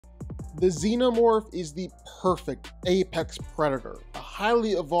The Xenomorph is the perfect apex predator, a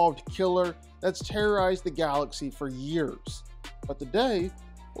highly evolved killer that's terrorized the galaxy for years. But today,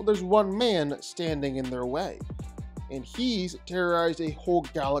 well, there's one man standing in their way. And he's terrorized a whole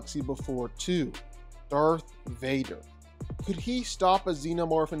galaxy before too, Darth Vader. Could he stop a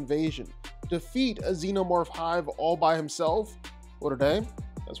Xenomorph invasion, defeat a Xenomorph hive all by himself? Well, today,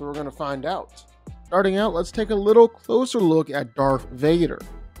 that's what we're going to find out. Starting out, let's take a little closer look at Darth Vader.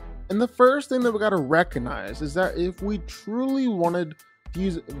 And the first thing that we gotta recognize is that if we truly wanted to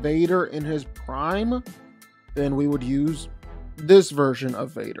use Vader in his prime, then we would use this version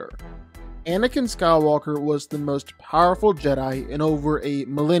of Vader. Anakin Skywalker was the most powerful Jedi in over a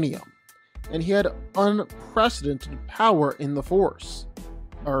millennium, and he had unprecedented power in the Force.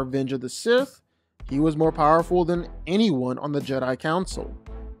 Our Revenge of the Sith, he was more powerful than anyone on the Jedi Council,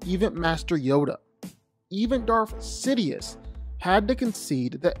 even Master Yoda. Even Darth Sidious had to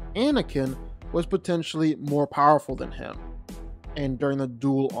concede that Anakin was potentially more powerful than him. And during the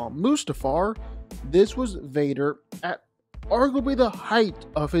duel on Mustafar, this was Vader at arguably the height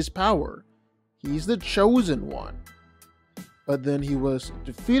of his power. He's the chosen one. But then he was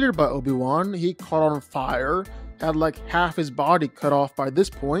defeated by Obi-Wan, he caught on fire, had like half his body cut off by this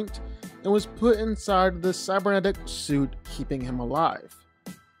point, and was put inside the cybernetic suit keeping him alive.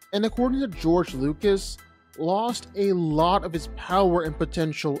 And according to George Lucas, lost a lot of his power and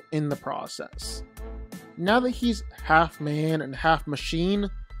potential in the process. Now that he's half man and half machine,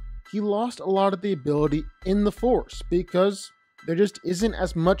 he lost a lot of the ability in the Force because there just isn't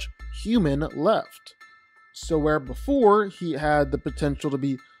as much human left. So where before he had the potential to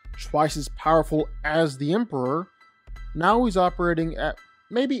be twice as powerful as the Emperor, now he's operating at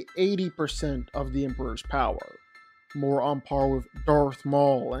maybe 80% of the Emperor's power, more on par with Darth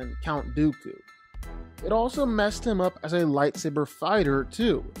Maul and Count Dooku. It also messed him up as a lightsaber fighter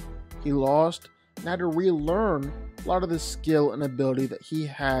too. He lost and had to relearn a lot of the skill and ability that he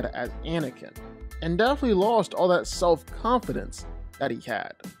had as Anakin, and definitely lost all that self-confidence that he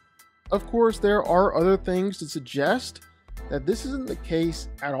had. Of course, there are other things to suggest that this isn't the case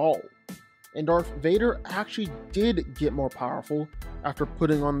at all, and Darth Vader actually did get more powerful after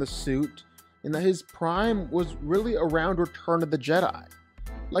putting on the suit, and that his prime was really around Return of the Jedi.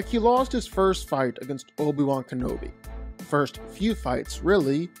 Like, he lost his first fight against Obi-Wan Kenobi. First few fights,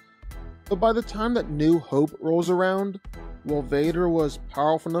 really. But by the time that New Hope rolls around, well, Vader was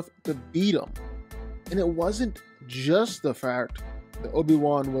powerful enough to beat him. And it wasn't just the fact that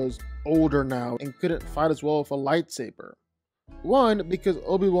Obi-Wan was older now and couldn't fight as well with a lightsaber. One, because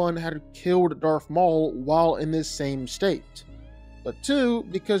Obi-Wan had killed Darth Maul while in this same state. But two,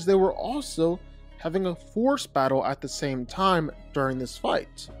 because they were also having a Force battle at the same time during this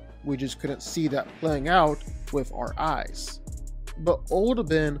fight. We just couldn't see that playing out with our eyes. But old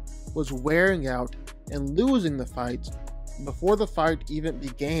Ben was wearing out and losing the fight before the fight even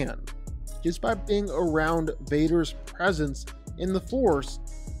began. Just by being around Vader's presence in the Force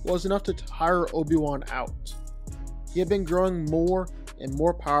was enough to tire Obi-Wan out. He had been growing more and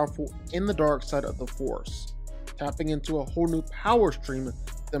more powerful in the dark side of the Force, tapping into a whole new power stream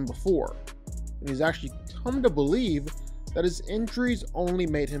than before. And he's actually come to believe that his injuries only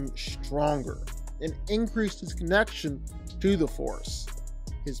made him stronger and increased his connection to the Force.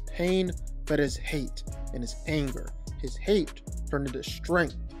 His pain fed his hate, and his anger, his hate turned into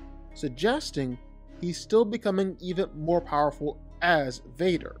strength, suggesting he's still becoming even more powerful as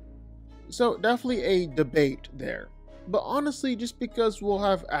Vader. So definitely a debate there. But honestly, just because we'll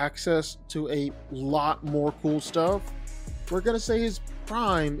have access to a lot more cool stuff, we're gonna say his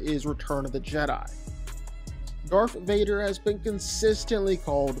prime is Return of the Jedi. Darth Vader has been consistently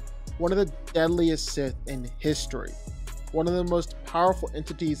called one of the deadliest Sith in history, one of the most powerful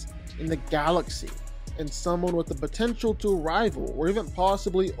entities in the galaxy, and someone with the potential to rival or even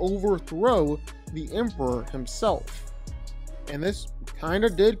possibly overthrow the Emperor himself. And this kinda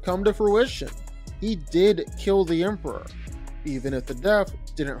did come to fruition. He did kill the Emperor, even if the death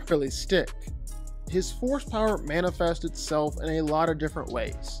didn't really stick. His Force power manifests itself in a lot of different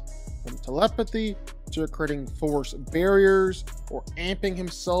ways, from telepathy to creating Force barriers or amping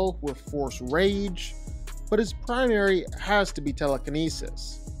himself with Force rage, but his primary has to be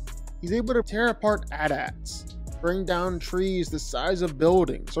telekinesis. He's able to tear apart AT-ATs, bring down trees the size of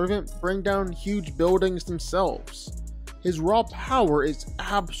buildings, or even bring down huge buildings themselves. His raw power is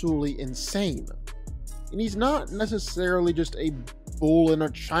absolutely insane. And he's not necessarily just a bull in a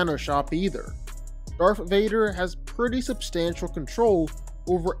china shop either. Darth Vader has pretty substantial control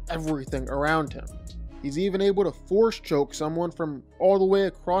over everything around him. He's even able to force choke someone from all the way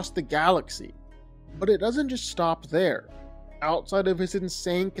across the galaxy. But it doesn't just stop there. Outside of his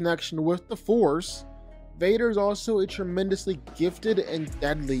insane connection with the Force, Vader is also a tremendously gifted and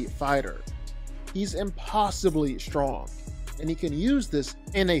deadly fighter. He's impossibly strong, and he can use this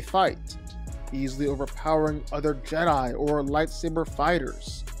in a fight, easily overpowering other Jedi or lightsaber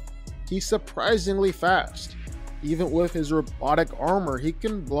fighters. He's surprisingly fast. Even with his robotic armor, he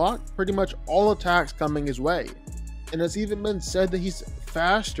can block pretty much all attacks coming his way, and it's even been said that he's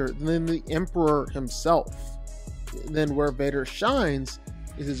faster than the Emperor himself. Then where Vader shines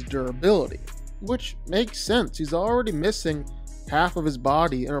is his durability, which makes sense. He's already missing half of his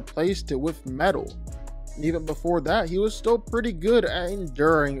body and replaced it with metal. And even before that, he was still pretty good at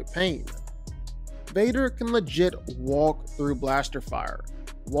enduring pain. Vader can legit walk through blaster fire,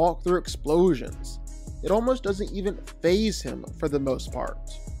 walk through explosions. It almost doesn't even faze him for the most part.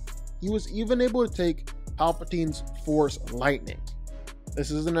 He was even able to take Palpatine's Force Lightning.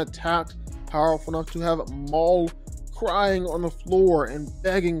 This is an attack powerful enough to have Maul crying on the floor and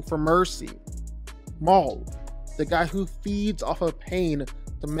begging for mercy. Maul, the guy who feeds off of pain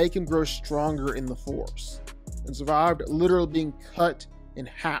to make him grow stronger in the Force, and survived literally being cut in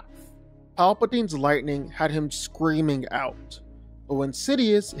half. Palpatine's lightning had him screaming out, but when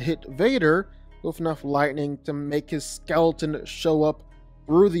Sidious hit Vader with enough lightning to make his skeleton show up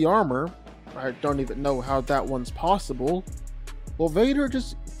through the armor, I don't even know how that one's possible, well, Vader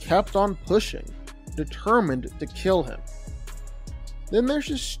just kept on pushing, determined to kill him. Then there's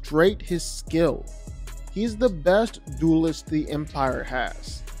just straight his skill. He's the best duelist the Empire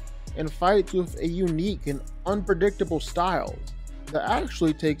has, and fights with a unique and unpredictable style that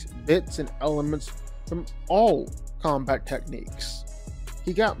actually takes bits and elements from all combat techniques.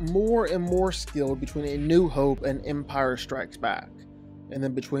 He got more and more skilled between A New Hope and Empire Strikes Back, and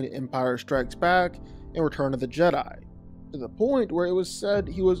then between Empire Strikes Back and Return of the Jedi, to the point where it was said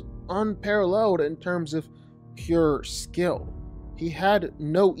he was unparalleled in terms of pure skill. He had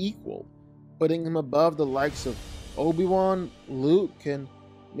no equal, putting him above the likes of Obi-Wan, Luke, and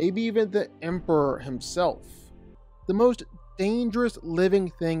maybe even the Emperor himself. The most dangerous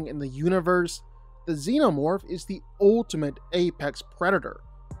living thing in the universe, the Xenomorph is the ultimate apex predator,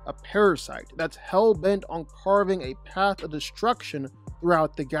 a parasite that's hell-bent on carving a path of destruction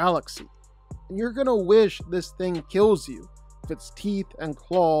throughout the galaxy. And you're gonna wish this thing kills you, with its teeth and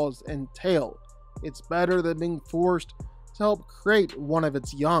claws and tail. It's better than being forced to help create one of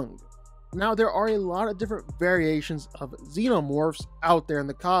its young. Now, there are a lot of different variations of Xenomorphs out there in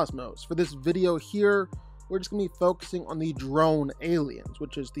the cosmos. For this video here, we're just going to be focusing on the drone aliens,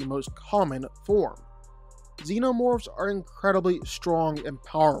 which is the most common form. Xenomorphs are incredibly strong and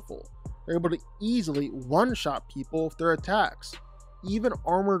powerful. They're able to easily one-shot people with their attacks, even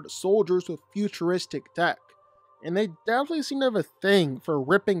armored soldiers with futuristic tech. And they definitely seem to have a thing for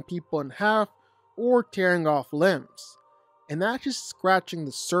ripping people in half or tearing off limbs. And that's just scratching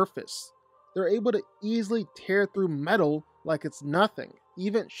the surface. They're able to easily tear through metal like it's nothing,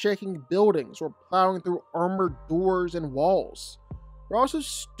 even shaking buildings or plowing through armored doors and walls. They're also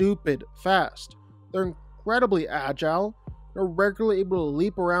stupid fast. They're incredibly agile. They're regularly able to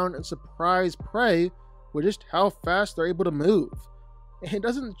leap around and surprise prey with just how fast they're able to move. And it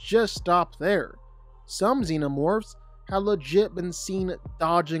doesn't just stop there. Some Xenomorphs have legit been seen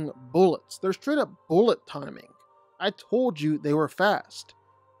dodging bullets. They're straight up bullet timing. I told you they were fast.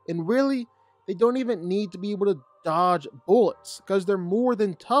 And really, they don't even need to be able to dodge bullets, because they're more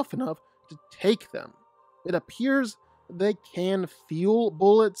than tough enough to take them. It appears they can feel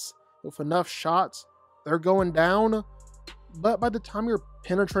bullets. With enough shots, they're going down. But by the time you're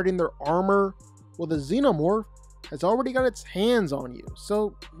penetrating their armor, well, the Xenomorph has already got its hands on you.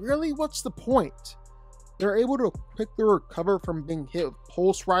 So really, what's the point? They're able to quickly recover from being hit with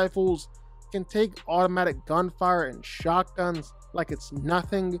pulse rifles, can take automatic gunfire and shotguns like it's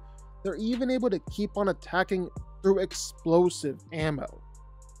nothing. They're even able to keep on attacking through explosive ammo.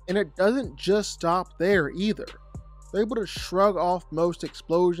 And it doesn't just stop there either. They're able to shrug off most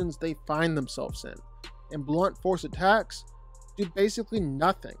explosions they find themselves in, and blunt force attacks do basically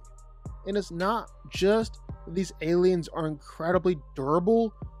nothing. And it's not just that these aliens are incredibly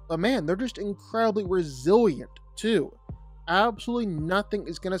durable, but man, they're just incredibly resilient too. Absolutely nothing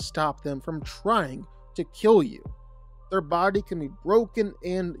is going to stop them from trying to kill you. Their body can be broken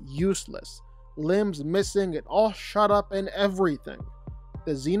and useless, limbs missing and all shot up and everything.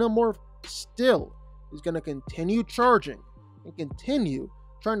 The Xenomorph still is going to continue charging and continue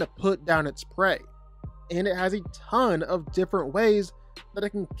trying to put down its prey. And it has a ton of different ways that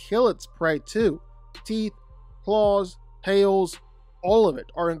it can kill its prey too. Teeth, claws, tails, all of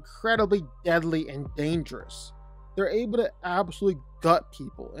it are incredibly deadly and dangerous. They're able to absolutely gut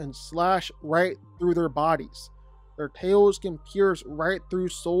people and slash right through their bodies. Their tails can pierce right through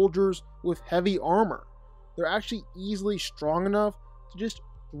soldiers with heavy armor. They're actually easily strong enough to just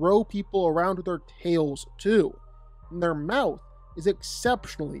throw people around with their tails too. And their mouth is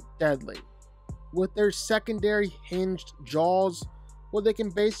exceptionally deadly. With their secondary hinged jaws, well, they can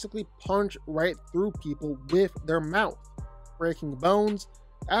basically punch right through people with their mouth, breaking bones,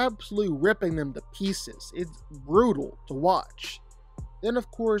 absolutely ripping them to pieces. It's brutal to watch. Then of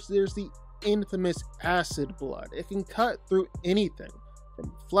course there's the infamous acid blood. It can cut through anything,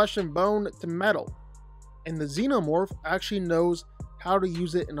 from flesh and bone to metal. And the Xenomorph actually knows how to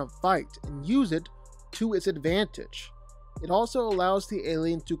use it in a fight and use it to its advantage. It also allows the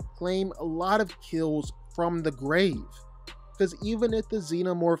alien to claim a lot of kills from the grave, because even if the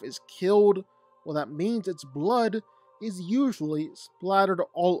Xenomorph is killed, well, that means its blood is usually splattered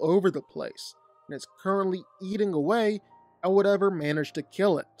all over the place, and it's currently eating away at whatever managed to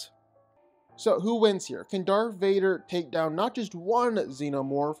kill it. So who wins here? Can Darth Vader take down not just one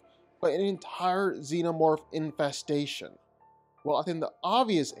Xenomorph, but an entire Xenomorph infestation? Well, I think the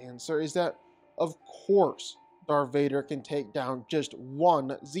obvious answer is that, of course, Darth Vader can take down just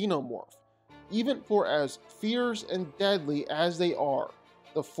one Xenomorph. Even for as fierce and deadly as they are,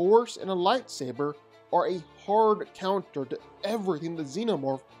 the Force and a lightsaber are a hard counter to everything the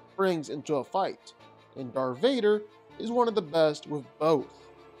Xenomorph brings into a fight, and Darth Vader is one of the best with both.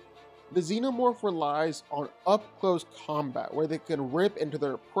 The Xenomorph relies on up-close combat where they can rip into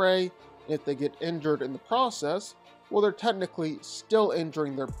their prey, and if they get injured in the process, well, they're technically still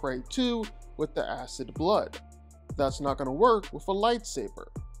injuring their prey too with the acid blood. That's not going to work with a lightsaber.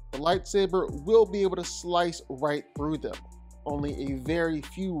 The lightsaber will be able to slice right through them. Only a very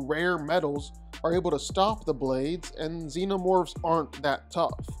few rare metals are able to stop the blades, and Xenomorphs aren't that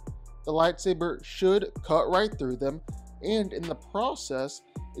tough. The lightsaber should cut right through them, and in the process,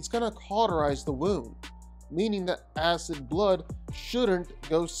 it's going to cauterize the wound, meaning that acid blood shouldn't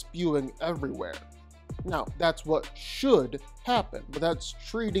go spewing everywhere. Now, that's what should happen, but that's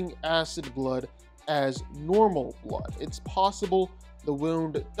treating acid blood as normal blood. It's possible the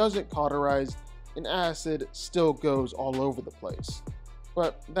wound doesn't cauterize and acid still goes all over the place.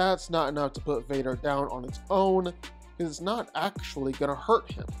 But that's not enough to put Vader down on its own, because it's not actually going to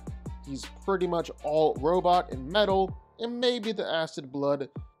hurt him. He's pretty much all robot and metal, and maybe the acid blood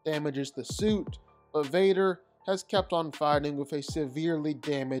damages the suit, but Vader has kept on fighting with a severely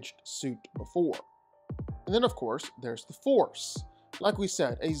damaged suit before. And then of course, there's the Force. Like we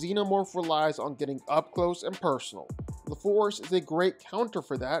said, a Xenomorph relies on getting up close and personal. The Force is a great counter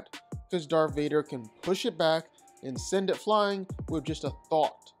for that, because Darth Vader can push it back and send it flying with just a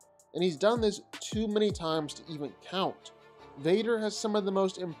thought. And he's done this too many times to even count. Vader has some of the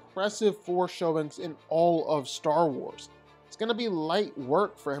most impressive Force showings in all of Star Wars. It's going to be light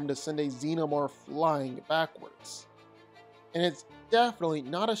work for him to send a Xenomorph flying backwards. And it's definitely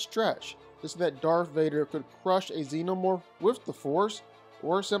not a stretch to say that Darth Vader could crush a Xenomorph with the Force,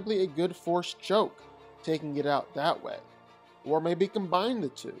 or simply a good Force choke, taking it out that way. Or maybe combine the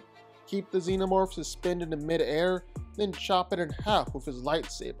two. Keep the Xenomorph suspended in mid-air, then chop it in half with his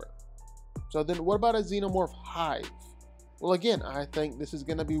lightsaber. So then what about a Xenomorph hive? Well, again, I think this is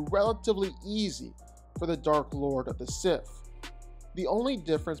going to be relatively easy for the Dark Lord of the Sith. The only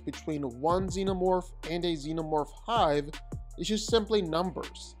difference between one Xenomorph and a Xenomorph hive is just simply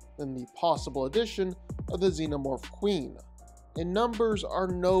numbers, and the possible addition of the Xenomorph Queen. And numbers are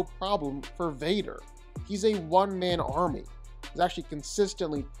no problem for Vader. He's a one-man army. He's actually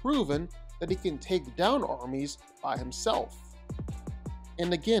consistently proven that he can take down armies by himself.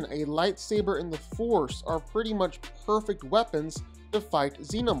 And again, a lightsaber and the Force are pretty much perfect weapons to fight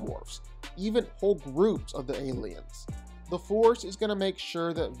Xenomorphs, even whole groups of the aliens. The Force is going to make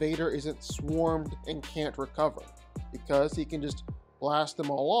sure that Vader isn't swarmed and can't recover, because he can just blast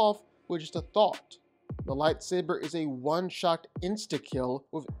them all off with just a thought. The lightsaber is a one-shot insta-kill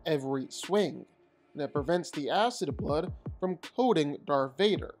with every swing, and it prevents the acid blood from coating Darth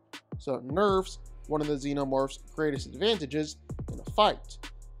Vader, so it nerfs one of the Xenomorph's greatest advantages in a fight.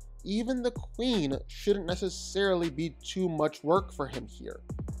 Even the Queen shouldn't necessarily be too much work for him here.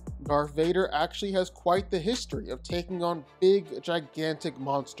 Darth Vader actually has quite the history of taking on big, gigantic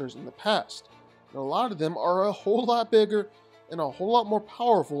monsters in the past, and a lot of them are a whole lot bigger and a whole lot more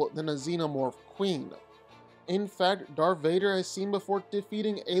powerful than a Xenomorph Queen. In fact, Darth Vader has seen before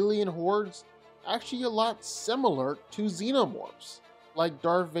defeating alien hordes actually a lot similar to Xenomorphs. Like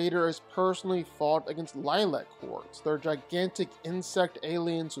Darth Vader has personally fought against lilac hordes. They're gigantic insect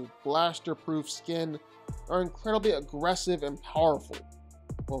aliens with blaster-proof skin, are incredibly aggressive and powerful.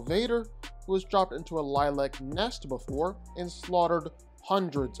 Well, Vader was dropped into a lilac nest before and slaughtered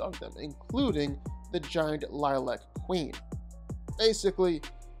hundreds of them, including the giant lilac queen. Basically,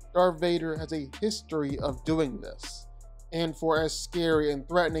 Darth Vader has a history of doing this, and for as scary and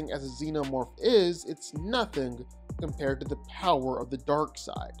threatening as a Xenomorph is, it's nothing compared to the power of the dark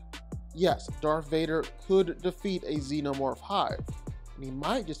side. Yes, Darth Vader could defeat a Xenomorph hive, and he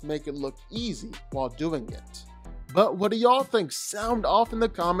might just make it look easy while doing it. But what do y'all think? Sound off in the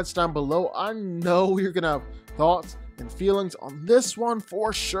comments down below. I know you're gonna have thoughts and feelings on this one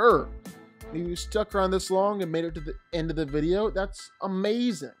for sure. If you stuck around this long and made it to the end of the video, that's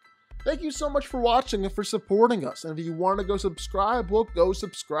amazing. Thank you so much for watching and for supporting us. And if you want to go subscribe, well, go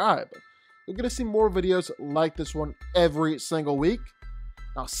subscribe. You're going to see more videos like this one every single week.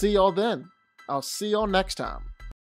 I'll see y'all then. I'll see y'all next time.